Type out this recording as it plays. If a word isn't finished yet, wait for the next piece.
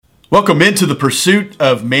Welcome into the Pursuit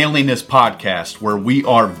of Manliness podcast, where we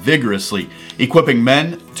are vigorously equipping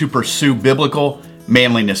men to pursue biblical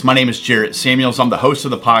manliness. My name is Jarrett Samuels. I'm the host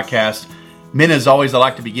of the podcast. Men, as always, I'd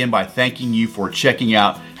like to begin by thanking you for checking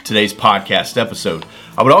out today's podcast episode.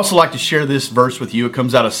 I would also like to share this verse with you. It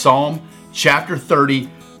comes out of Psalm chapter 30,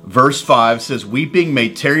 verse 5. It says, "Weeping may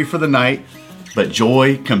tarry for the night, but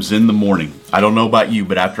joy comes in the morning." I don't know about you,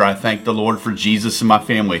 but after I thank the Lord for Jesus and my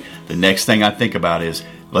family, the next thing I think about is,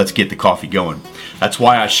 let's get the coffee going. That's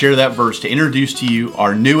why I share that verse to introduce to you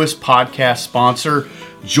our newest podcast sponsor,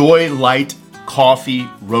 Joy Light Coffee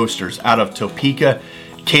Roasters out of Topeka,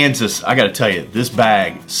 Kansas. I got to tell you, this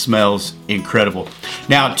bag smells incredible.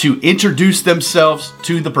 Now, to introduce themselves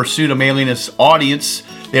to the Pursuit of Manliness audience,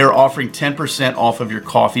 they are offering 10% off of your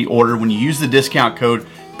coffee order when you use the discount code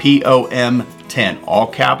POM10, all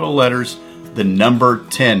capital letters, the number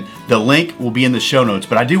 10. The link will be in the show notes,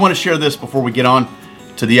 but I do want to share this before we get on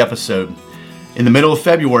to the episode. In the middle of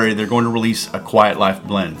February, they're going to release a Quiet Life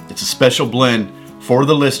blend. It's a special blend for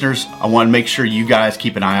the listeners. I want to make sure you guys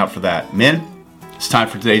keep an eye out for that. Men, it's time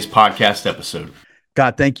for today's podcast episode.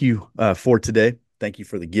 God, thank you for today. Thank you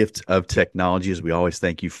for the gift of technology, as we always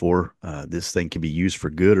thank you for. This thing can be used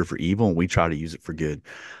for good or for evil, and we try to use it for good.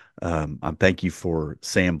 I thank you for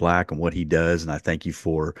Sam Black and what he does, and I thank you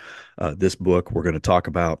for this book we're going to talk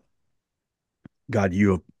about. God,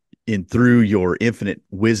 you have through your infinite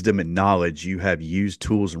wisdom and knowledge, you have used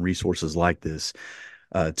tools and resources like this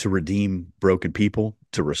to redeem broken people,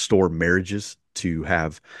 to restore marriages, to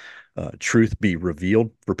have truth be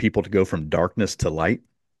revealed for people to go from darkness to light.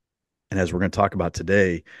 And as we're going to talk about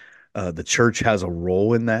today, the church has a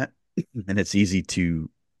role in that, and it's easy to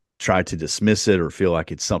try to dismiss it or feel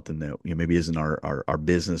like it's something that maybe isn't our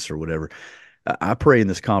business or whatever. I pray in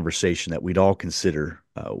this conversation that we'd all consider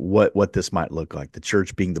what this might look like. The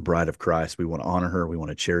church being the bride of Christ, we want to honor her, we want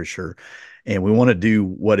to cherish her, and we want to do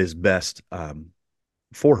what is best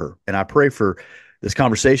for her. And I pray for this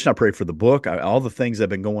conversation. I pray for the book, all the things that have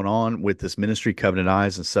been going on with this ministry, Covenant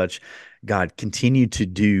Eyes and such. God, continue to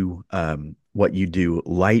do what you do,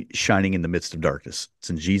 light shining in the midst of darkness.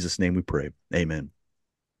 It's in Jesus' name we pray. Amen.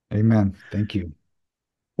 Amen. Thank you.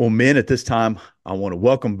 Well, men, at this time, I want to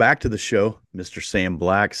welcome back to the show, Mr. Sam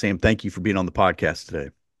Black. Sam, thank you for being on the podcast today.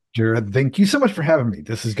 Jared, thank you so much for having me.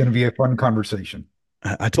 This is going to be a fun conversation.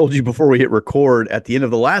 I told you before we hit record at the end of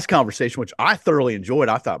the last conversation, which I thoroughly enjoyed.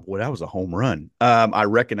 I thought, boy, that was a home run. I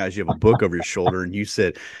recognize you have a book over your shoulder, and you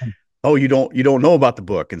said, "Oh, you don't know about the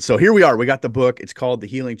book." And so here we are. We got the book. It's called The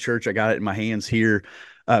Healing Church. I got it in my hands here.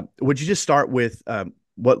 Would you just start with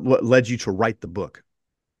what led you to write the book?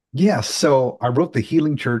 Yeah, so I wrote The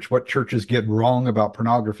Healing Church, What Churches Get Wrong About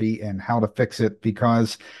Pornography and How to Fix It,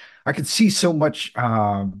 because I could see so much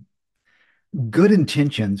good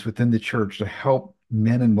intentions within the church to help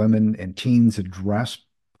men and women and teens address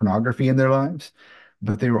pornography in their lives,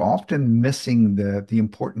 but they were often missing the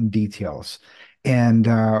important details. And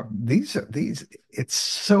these it's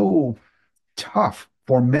so tough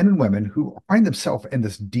for men and women who find themselves in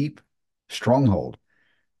this deep stronghold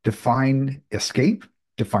to find escape,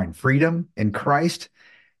 to find freedom in Christ,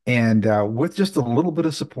 and with just a little bit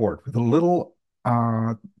of support, with a little,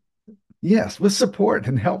 yes, with support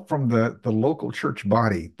and help from the local church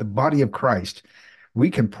body, the body of Christ,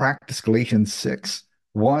 we can practice Galatians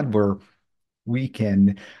 6:1, where we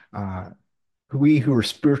can, we who are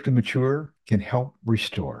spiritually mature can help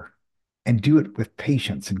restore and do it with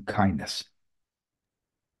patience and kindness.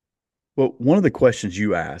 Well, one of the questions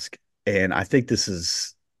you ask, and I think this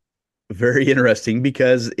is very interesting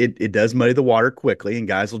because it does muddy the water quickly, and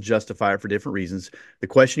guys will justify it for different reasons. The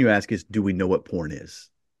question you ask is, do we know what porn is?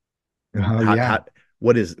 Yeah.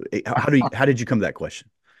 How did you come to that question?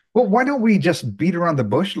 Well, why don't we just beat around the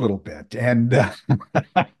bush a little bit? And,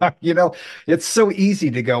 it's so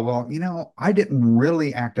easy to go, well, I didn't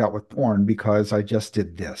really act out with porn because I just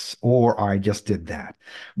did this or I just did that.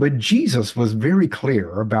 But Jesus was very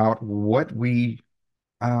clear about what we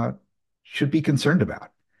should be concerned about.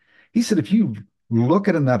 He said, if you look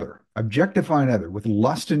at another, objectify another with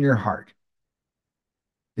lust in your heart,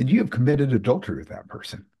 then you have committed adultery with that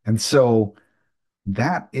person. And so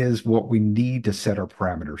that is what we need to set our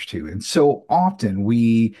parameters to. And so often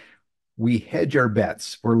we hedge our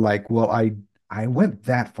bets. We're like, well, I went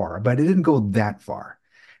that far, but I didn't go that far.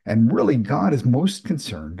 And really, God is most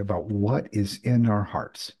concerned about what is in our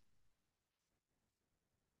hearts.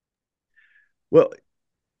 Well,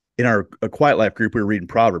 in our A Quiet Life group, we were reading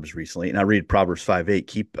Proverbs recently, and I read Proverbs 5:8,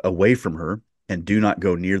 keep away from her and do not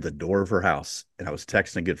go near the door of her house. And I was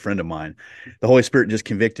texting a good friend of mine. The Holy Spirit just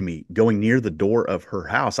convicted me, going near the door of her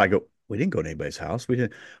house. I go, We didn't go to anybody's house. We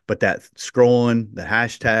didn't. But that scrolling, the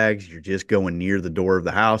hashtags, you're just going near the door of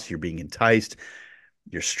the house. You're being enticed.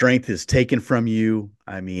 Your strength is taken from you.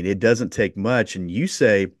 I mean, it doesn't take much. And you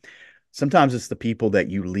say sometimes it's the people that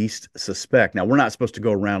you least suspect. Now, we're not supposed to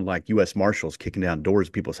go around like U.S. Marshals kicking down doors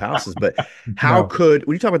of people's houses, but No. when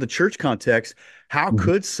you talk about the church context, how Mhm.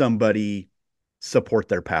 could somebody support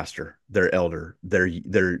their pastor, their elder,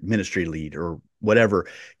 their ministry lead, or whatever?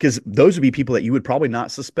 Because those would be people that you would probably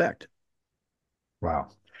not suspect. Wow.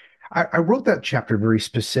 I wrote that chapter very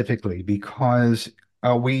specifically because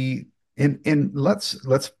we in let's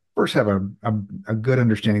first have a good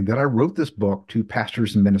understanding that I wrote this book to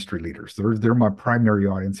pastors and ministry leaders. They're my primary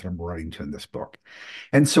audience that I'm writing to in this book.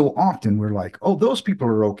 And so often we're like, oh, those people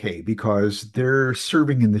are okay because they're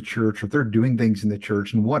serving in the church or they're doing things in the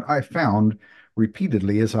church. And what I found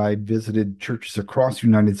repeatedly as I visited churches across the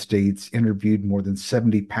United States, interviewed more than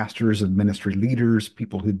 70 pastors and ministry leaders,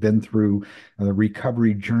 people who'd been through the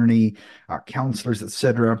recovery journey, counselors,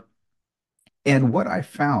 etc. And what I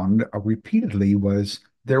found repeatedly was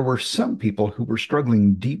there were some people who were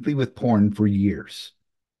struggling deeply with porn for years,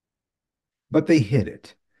 but they hid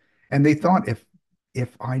it. And they thought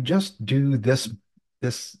if I just do this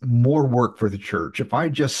more work for the church, if I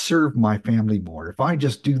just serve my family more, if I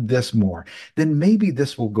just do this more, then maybe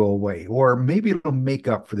this will go away, or maybe it'll make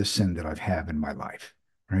up for the sin that I've had in my life,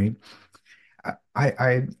 right?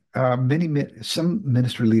 Some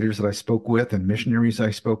ministry leaders that I spoke with and missionaries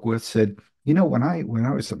I spoke with said, when I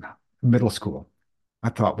was in middle school, I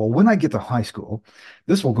thought, well, when I get to high school,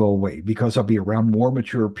 this will go away because I'll be around more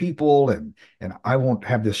mature people and I won't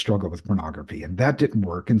have this struggle with pornography. And that didn't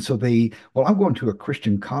work. And so well, I'm going to a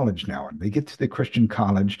Christian college now. And they get to the Christian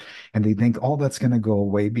college and they think all that's going to go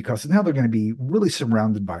away because now they're going to be really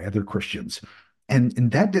surrounded by other Christians. And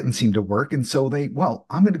that didn't seem to work. And so well,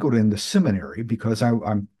 I'm going to go to in the seminary because I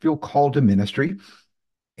feel called to ministry.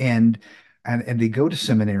 And and they go to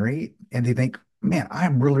seminary and they think, man,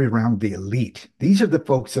 I'm really around the elite. These are the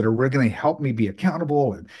folks that are really going to help me be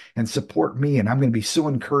accountable and support me, and I'm going to be so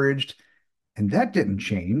encouraged. And that didn't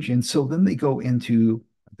change. And so then they go into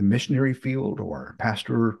the missionary field or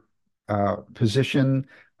pastor position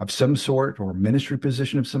of some sort or ministry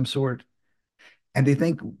position of some sort. And they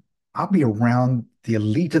think, I'll be around the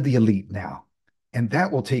elite of the elite now. And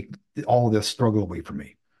that will take all this struggle away from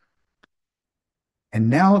me. And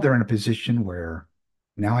now they're in a position where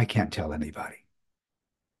now I can't tell anybody.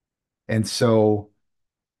 And so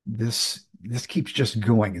this keeps just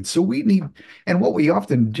going. And so we need, and what we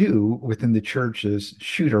often do within the church is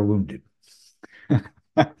shoot our wounded.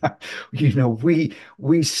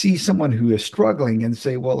 We see someone who is struggling and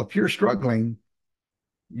say, well, if you're struggling,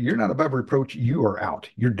 you're not above reproach, you are out.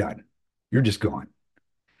 You're done. You're just gone.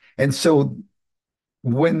 And so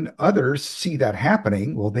when others see that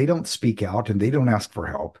happening, well, they don't speak out and they don't ask for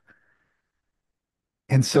help.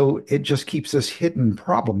 And so it just keeps this hidden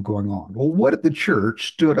problem going on. Well, what if the church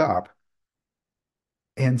stood up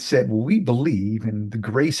and said, well, we believe in the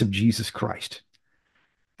grace of Jesus Christ,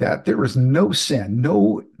 that there is no sin,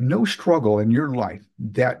 no struggle in your life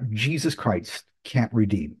that Jesus Christ can't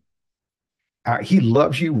redeem. He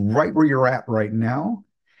loves you right where you're at right now,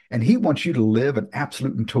 and he wants you to live in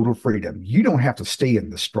absolute and total freedom. You don't have to stay in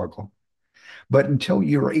the struggle. But until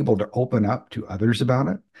you're able to open up to others about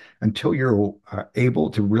it, until you're able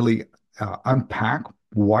to really unpack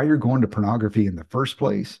why you're going to pornography in the first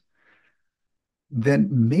place, then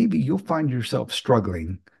maybe you'll find yourself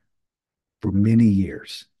struggling for many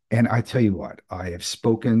years. And I tell you what, I have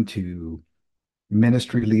spoken to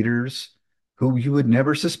ministry leaders who you would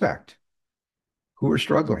never suspect who are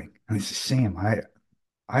struggling. And they say, Sam,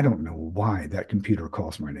 I don't know why that computer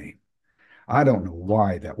calls my name. I don't know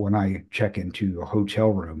why that when I check into a hotel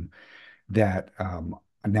room that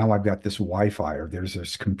now I've got this Wi-Fi or there's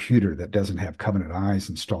this computer that doesn't have Covenant Eyes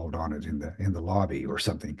installed on it in the lobby or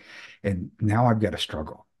something, and now I've got a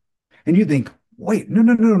struggle. And you think, wait, no,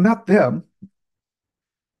 not them.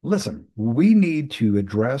 Listen, we need to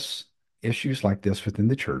address issues like this within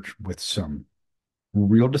the church with some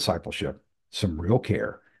real discipleship, some real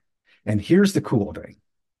care. And here's the cool thing: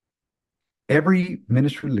 every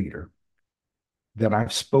ministry leader that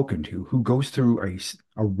I've spoken to who goes through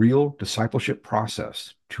a real discipleship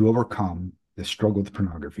process to overcome the struggle with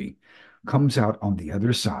pornography comes out on the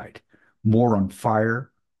other side more on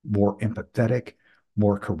fire, more empathetic,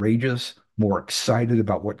 more courageous, more excited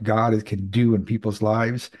about what God can do in people's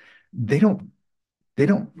lives. They don't they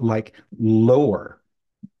don't like lower.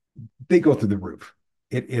 They go through the roof.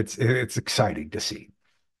 It's exciting to see.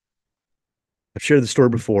 I've shared the story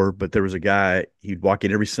before, but there was a guy, he'd walk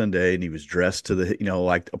in every Sunday and he was dressed to the,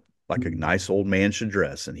 like like a Mhm. nice old man should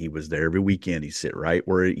dress. And he was there every weekend. He'd sit right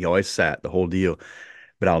where he always sat, the whole deal.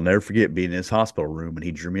 But I'll never forget being in his hospital room and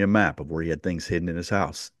he drew me a map of where he had things hidden in his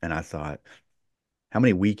house. And I thought, how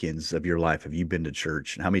many weekends of your life have you been to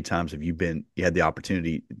church? And how many times have you had the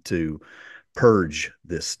opportunity to purge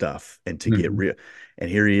this stuff and to get Mhm. real? And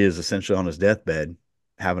here he is essentially on his deathbed,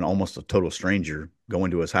 having almost a total stranger go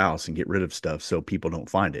into his house and get rid of stuff so people don't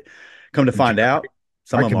find it. Come to find Jer- out,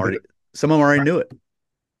 I can bet. some of them already knew it.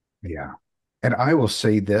 Yeah. And I will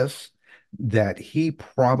say this, that he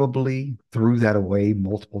probably threw that away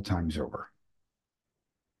multiple times over.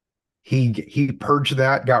 He purged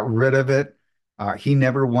that, got rid of it. He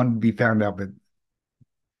never wanted to be found out, but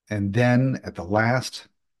and then at the last,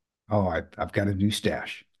 oh, I've got a new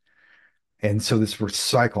stash. And so this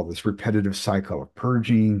cycle, this repetitive cycle of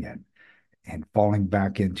purging and falling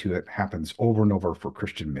back into it happens over and over for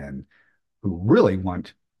Christian men who really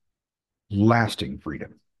want lasting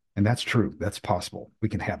freedom. And that's true. That's possible. We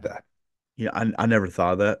can have that. I never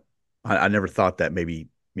thought of that. I never thought that maybe,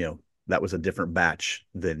 that was a different batch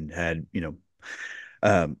than had,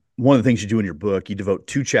 one of the things you do in your book, you devote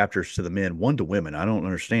two chapters to the men, one to women. I don't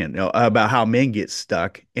understand, about how men get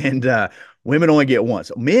stuck and women only get one.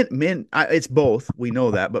 So it's both. We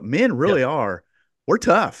know that, but men Yep. really are. We're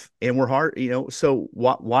tough and we're hard. So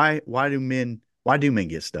why do men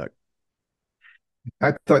get stuck?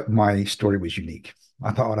 I thought my story was unique.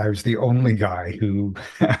 I thought I was the only guy who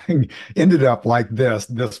ended up like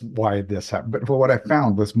why this happened. But what I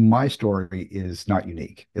found was my story is not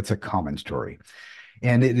unique. It's a common story.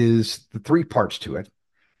 And it is the three parts to it.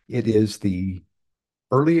 It is the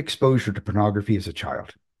early exposure to pornography as a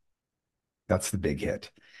child. That's the big hit.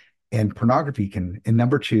 And pornography can, and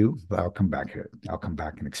number two, I'll come back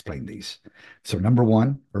and explain these. So number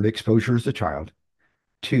one, early exposure as a child.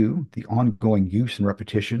 Two, the ongoing use and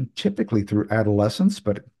repetition, typically through adolescence,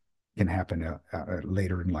 but it can happen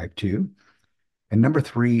later in life too. And number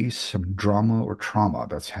three, some drama or trauma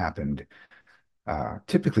that's happened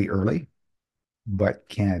typically early, but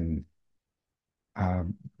can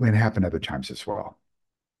happen other times as well.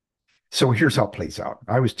 So here's how it plays out.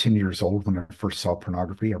 I was 10 years old when I first saw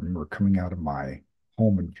pornography. I remember coming out of my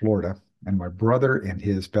home in Florida, and my brother and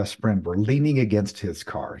his best friend were leaning against his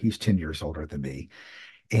car. He's 10 years older than me.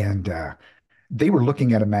 And they were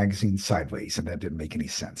looking at a magazine sideways, and that didn't make any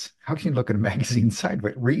sense. How can you look at a magazine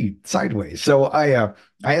sideways, read sideways? So I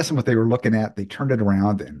asked them what they were looking at. They turned it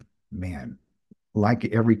around, and man, like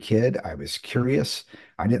every kid, I was curious.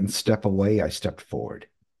 I didn't step away, I stepped forward.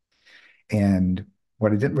 And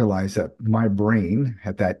what I didn't realize that my brain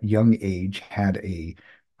at that young age had a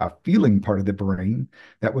feeling part of the brain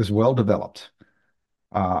that was well developed.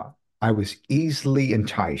 Uh, I was easily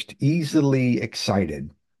enticed, easily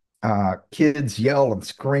excited. Kids yell and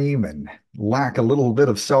scream and lack a little bit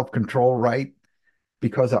of self-control, right?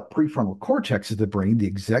 Because that prefrontal cortex of the brain, the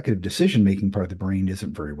executive decision-making part of the brain,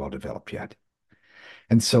 isn't very well developed yet.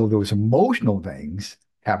 And so those emotional things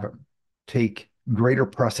have take greater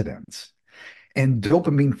precedence. And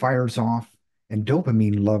dopamine fires off, and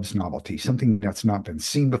dopamine loves novelty, something that's not been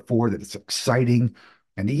seen before, that it's exciting.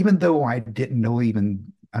 And even though I didn't know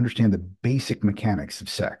even understand the basic mechanics of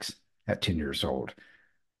sex at 10 years old,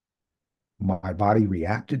 my body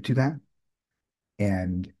reacted to that.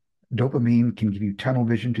 And dopamine can give you tunnel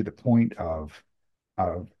vision to the point of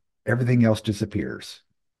everything else disappears.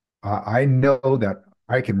 I know that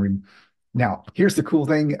I can now, here's the cool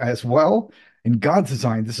thing as well. In God's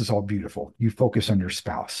design, this is all beautiful. You focus on your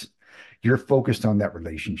spouse. You're focused on that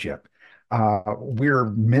relationship. We're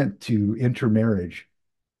meant to enter marriage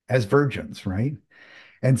as virgins, right?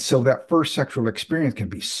 And so that first sexual experience can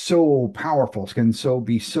be so powerful, can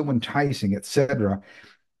be so enticing, etc.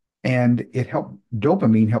 And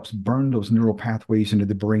dopamine helps burn those neural pathways into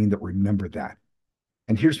the brain that remember that.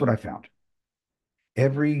 And here's what I found.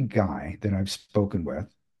 Every guy that I've spoken with,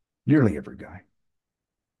 nearly every guy,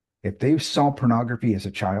 if they saw pornography as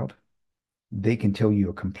a child, they can tell you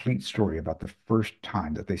a complete story about the first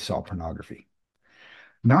time that they saw pornography.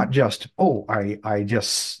 Not just, I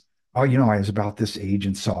was about this age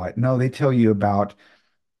and saw it. No, they tell you about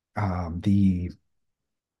um, the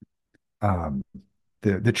um,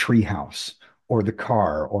 the tree house or the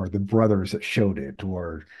car or the brothers that showed it,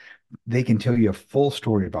 or they can tell you a full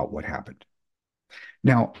story about what happened.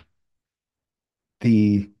 Now,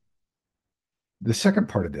 the the second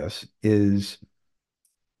part of this is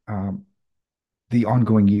um, the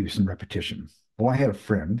ongoing use and repetition. Well, I had a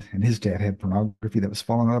friend, and his dad had pornography that was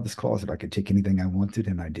falling out of his closet. I could take anything I wanted,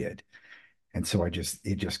 and I did. And so it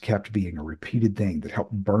just kept being a repeated thing that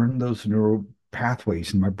helped burn those neural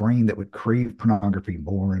pathways in my brain that would crave pornography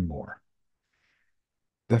more and more.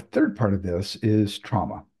 The third part of this is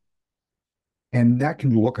trauma. And that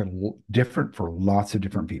can look different for lots of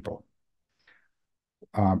different people.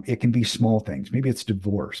 It can be small things. Maybe it's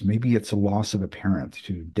divorce. Maybe it's a loss of a parent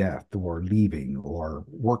to death or leaving or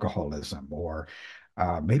workaholism, or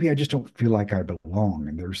maybe I just don't feel like I belong.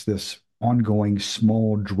 And there's this ongoing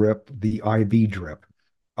small drip, the IV drip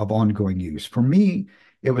of ongoing use. For me,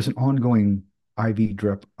 it was an ongoing IV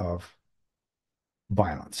drip of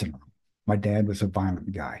violence. And my dad was a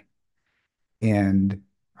violent guy. And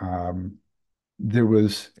um,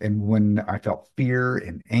 and when I felt fear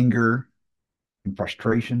and anger and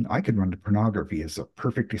frustration, I could run to pornography as a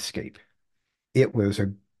perfect escape. It was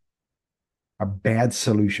a bad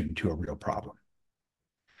solution to a real problem.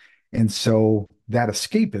 And so that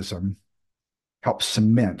escapism helps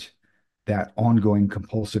cement that ongoing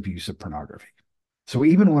compulsive use of pornography. So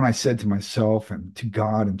even when I said to myself and to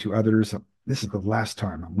God and to others, this is the last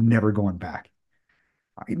time, I'm never going back,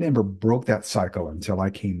 I never broke that cycle until I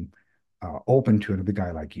came open to it, a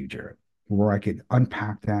guy like you, Jared, where I could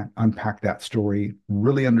unpack that story,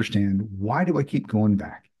 really understand why do I keep going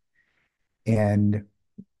back, and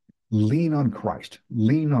lean on Christ,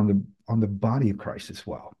 lean on the body of Christ as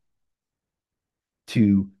well,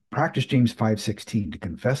 to practice James 5:16, to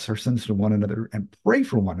confess our sins to one another and pray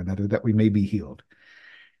for one another that we may be healed.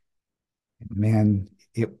 Man,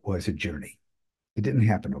 it was a journey. It didn't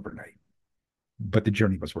happen overnight, but the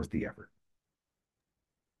journey was worth the effort.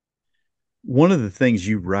 One of the things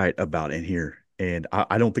you write about in here, and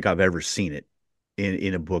I don't think I've ever seen it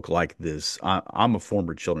in a book like this. I'm a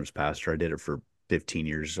former children's pastor. I did it for 15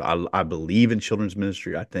 years. I believe in children's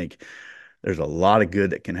ministry. I think there's a lot of good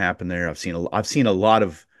that can happen there. I've seen a lot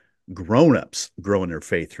of grown-ups grow in their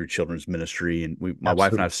faith through children's ministry, and my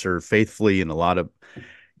wife and I Absolutely. have served faithfully. And a lot of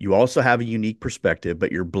you also have a unique perspective,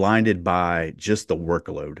 but you're blinded by just the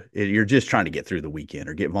workload. You're just trying to get through the weekend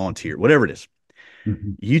or get volunteer, whatever it is.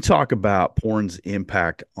 Mhm. You talk about porn's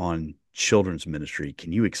impact on children's ministry.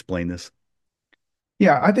 Can you explain this?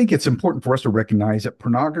 Yeah, I think it's important for us to recognize that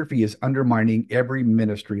pornography is undermining every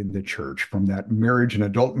ministry in the church, from that marriage and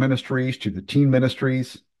adult ministries to the teen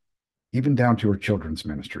ministries, even down to our children's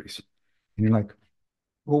ministries. And you're like,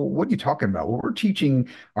 well, what are you talking about? Well, we're teaching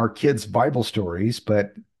our kids Bible stories,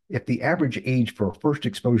 but if the average age for first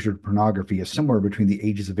exposure to pornography is somewhere between the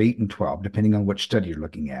ages of 8 and 12, depending on which study you're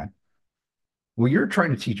looking at, well, you're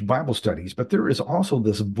trying to teach Bible studies, but there is also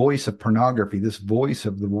this voice of pornography, this voice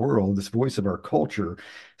of the world, this voice of our culture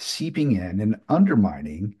seeping in and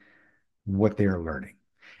undermining what they are learning.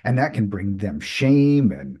 And that can bring them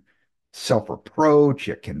shame and self-reproach.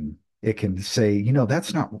 It can say,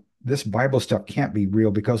 that's not this Bible stuff can't be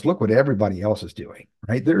real because look what everybody else is doing,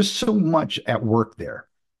 right? There's so much at work there.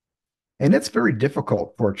 And it's very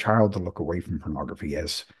difficult for a child to look away from pornography,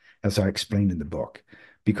 as I explained in the book,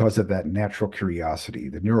 because of that natural curiosity,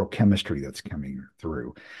 the neurochemistry that's coming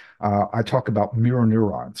through. I talk about mirror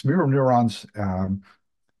neurons. Mirror neurons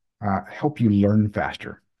help you learn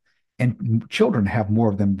faster. And children have more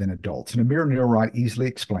of them than adults. And a mirror neuron, easily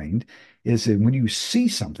explained, is that when you see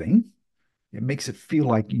something, it makes it feel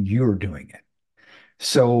like you're doing it.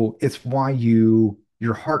 So it's why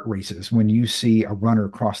your heart races when you see a runner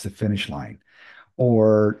cross the finish line,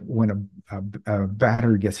 or when a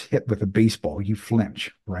batter gets hit with a baseball, you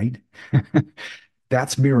flinch, right?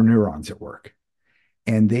 That's mirror neurons at work,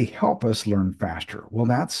 and they help us learn faster. Well,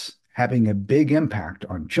 that's having a big impact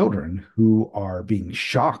on children who are being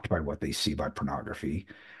shocked by what they see by pornography,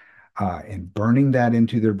 and burning that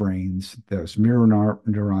into their brains, those mirror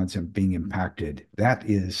neurons and being impacted.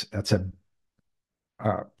 That's a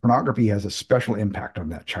pornography has a special impact on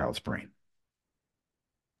that child's brain,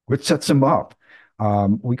 which sets them up.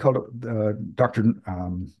 We call it, Dr.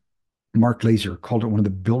 Mark Laser called it one of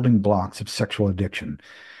the building blocks of sexual addiction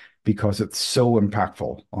because it's so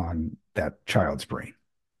impactful on that child's brain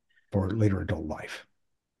for later adult life.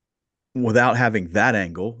 Without having that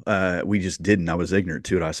angle, we just didn't. I was ignorant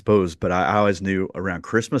to it, I suppose. But I always knew around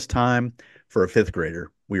Christmas time for a fifth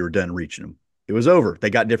grader, we were done reaching them. It was over.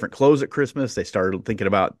 They got different clothes at Christmas. They started thinking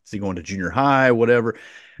about going to junior high, whatever.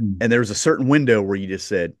 Mm. And there was a certain window where you just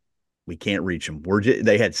said, we can't reach them.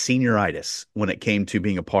 They had senioritis when it came to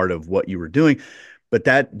being a part of what you were doing. But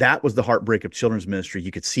that was the heartbreak of children's ministry.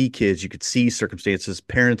 You could see kids, you could see circumstances,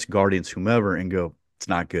 parents, guardians, whomever, and go, it's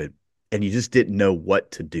not good. And you just didn't know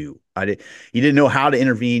what to do. You didn't know how to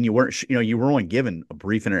intervene. You weren't, you were only given a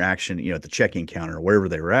brief interaction, at the check-in counter or wherever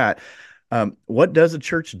they were at. What does a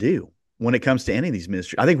church do when it comes to any of these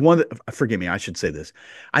ministries? I think forgive me, I should say this.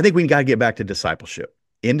 I think we got to get back to discipleship.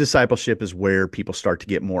 In discipleship is where people start to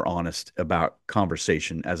get more honest about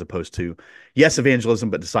conversation as opposed to, yes, evangelism,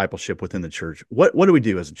 but discipleship within the church. What do we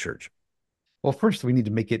do as a church? Well, first we need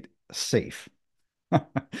to make it safe.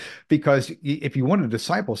 Because if you want to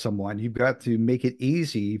disciple someone, you've got to make it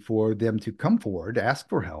easy for them to come forward, ask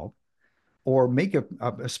for help, or make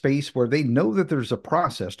a space where they know that there's a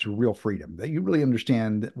process to real freedom, that you really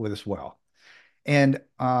understand with us well. And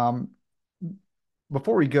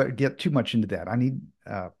before we get too much into that, I need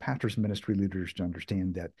pastors and ministry leaders to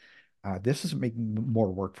understand that this isn't making more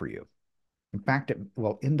work for you. In fact, it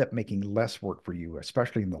will end up making less work for you,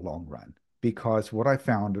 especially in the long run. Because what I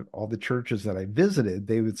found at all the churches that I visited,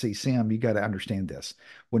 they would say, Sam, you got to understand this.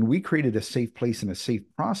 When we created a safe place and a safe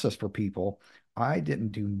process for people, I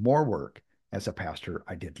didn't do more work as a pastor,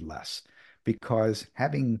 I did less. Because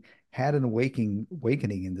having had an awakening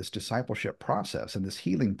in this discipleship process and this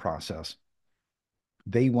healing process,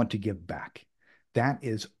 they want to give back. That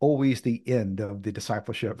is always the end of the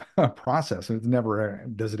discipleship process. It never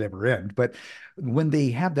does it ever end. But when they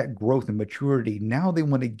have that growth and maturity, now they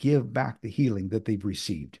want to give back the healing that they've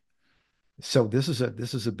received. So this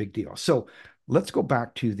is a big deal. So let's go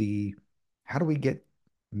back to the how do we get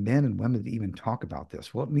men and women to even talk about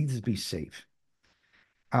this? Well, it needs to be safe.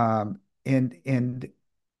 And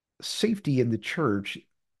safety in the church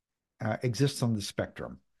exists on the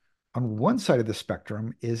spectrum. On one side of the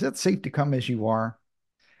spectrum is it's safe to come as you are.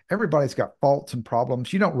 Everybody's got faults and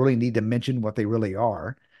problems. You don't really need to mention what they really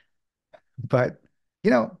are, but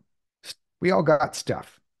you know, we all got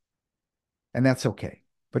stuff, and that's okay.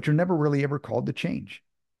 But you're never really ever called to change.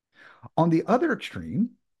 On the other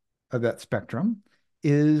extreme of that spectrum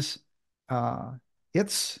is uh,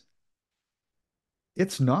 it's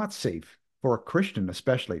it's not safe for a Christian,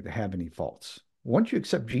 especially, to have any faults. Once you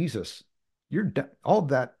accept Jesus, you're done. All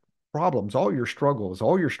that problems, all your struggles,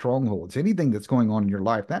 all your strongholds, anything that's going on in your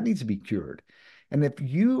life, that needs to be cured. And if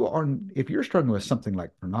you're struggling with something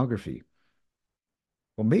like pornography,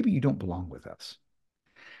 well, maybe you don't belong with us.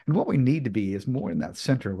 And what we need to be is more in that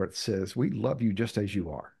center where it says, we love you just as you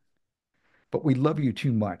are, but we love you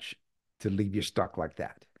too much to leave you stuck like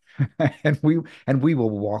that. and we will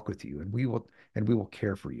walk with you, and we will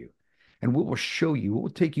care for you, and we will show you, we will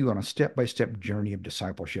take you on a step-by-step journey of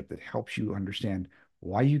discipleship that helps you understand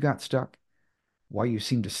why you got stuck, why you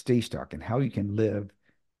seem to stay stuck, and how you can live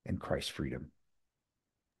in Christ's freedom.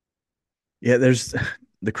 Yeah, there's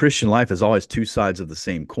the Christian life is always two sides of the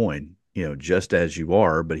same coin, just as you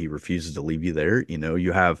are, but he refuses to leave you there.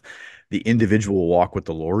 You have the individual walk with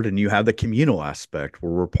the Lord and you have the communal aspect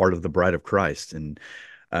where we're part of the bride of Christ. And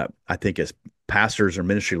I think as pastors or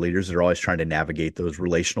ministry leaders, they're always trying to navigate those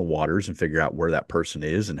relational waters and figure out where that person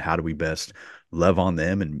is and how do we best love on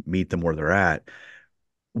them and meet them where they're at.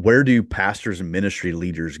 Where do pastors and ministry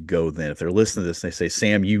leaders go then? If they're listening to this and they say,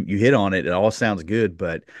 Sam, you hit on it. It all sounds good,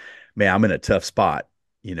 but man, I'm in a tough spot,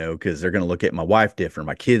 because they're going to look at my wife different,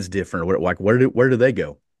 my kids different. Where do they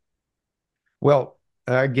go? Well,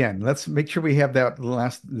 again, let's make sure we have that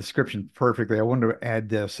last description perfectly. I wanted to add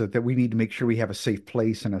this that we need to make sure we have a safe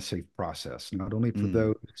place and a safe process, not only for Mm,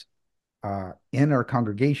 those in our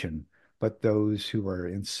congregation, but those who are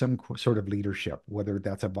in some sort of leadership, whether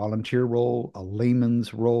that's a volunteer role, a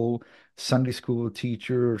layman's role, Sunday school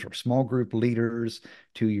teachers, or small group leaders,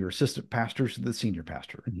 to your assistant pastors, to the senior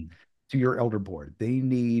pastor, mm, to your elder board. They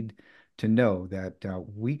need to know that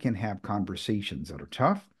we can have conversations that are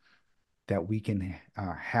tough, that we can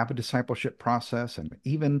have a discipleship process. And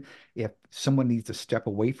even if someone needs to step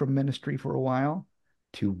away from ministry for a while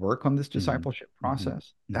to work on this mm, discipleship mm,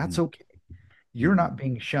 process, that's mm, okay. You're mm. not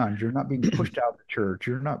being shunned. You're not being pushed out of the church.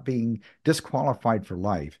 You're not being disqualified for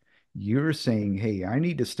life. You're saying, hey, I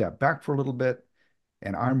need to step back for a little bit,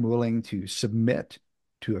 and I'm willing to submit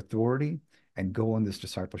to authority and go on this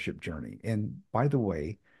discipleship journey. And by the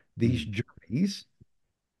way, these Mm. journeys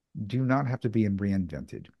do not have to be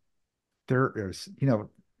reinvented. There is,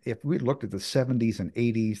 if we looked at the 70s and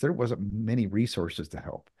 80s, there wasn't many resources to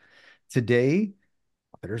help. Today,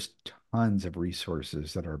 there's tons of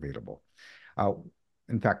resources that are available. Uh,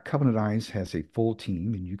 in fact, Covenant Eyes has a full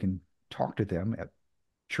team, and you can talk to them at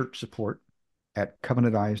church support at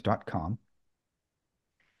covenanteyes.com.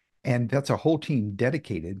 And that's a whole team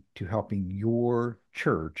dedicated to helping your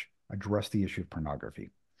church address the issue of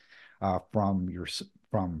pornography, from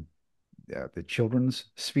the children's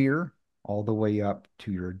sphere all the way up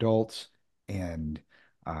to your adults, and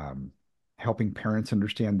um, helping parents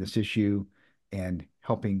understand this issue, and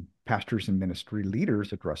helping pastors and ministry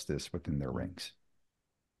leaders address this within their ranks.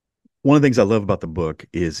 One of the things I love about the book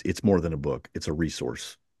is it's more than a book. It's a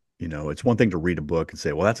resource. It's one thing to read a book and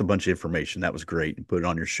say, well, that's a bunch of information. That was great. And put it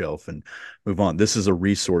on your shelf and move on. This is a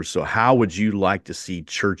resource. So how would you like to see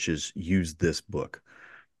churches use this book?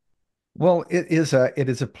 Well, it is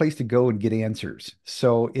a place to go and get answers.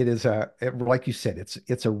 So like you said,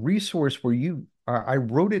 it's a resource where I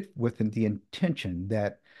wrote it with the intention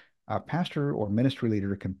that a pastor or ministry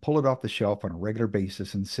leader can pull it off the shelf on a regular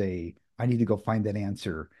basis and say, I need to go find that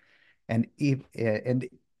answer. And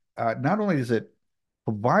not only does it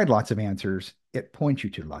provide lots of answers, it points you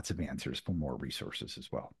to lots of answers for more resources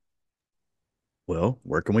as well. Well,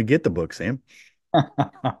 where can we get the book, Sam?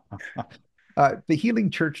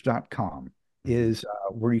 Thehealingchurch.com is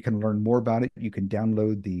where you can learn more about it. You can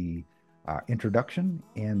download the introduction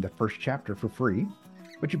and the first chapter for free,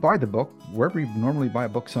 but you buy the book wherever you normally buy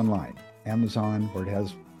books online. Amazon, where it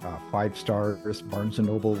has 5 stars, Barnes &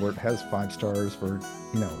 Noble, where it has 5 stars, where,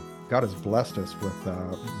 God has blessed us with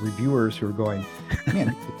reviewers who are going,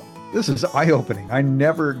 man, this is eye-opening.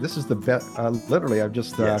 This is the best. Literally, I've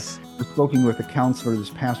just spoken with a counselor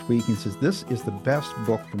this past week, and says this is the best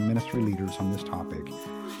book for ministry leaders on this topic,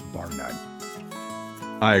 bar none.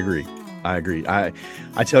 I agree. I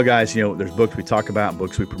tell guys, there's books we talk about,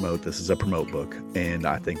 books we promote. This is a promote book, and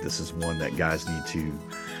I think this is one that guys need to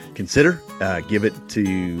consider. Give it to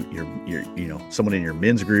your someone in your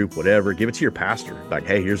men's group, whatever. Give it to your pastor. Like,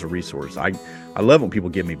 hey, here's a resource. I love when people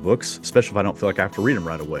give me books, especially if I don't feel like I have to read them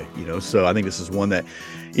right away. So I think this is one that,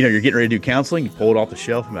 you're getting ready to do counseling. You pull it off the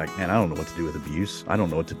shelf and be like, man, I don't know what to do with abuse. I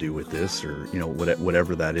don't know what to do with this, or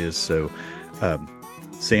whatever that is. So,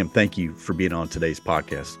 Sam, thank you for being on today's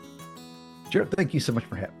podcast. Sure. Thank you so much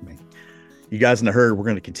for having me. You guys in the herd, we're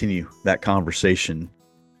going to continue that conversation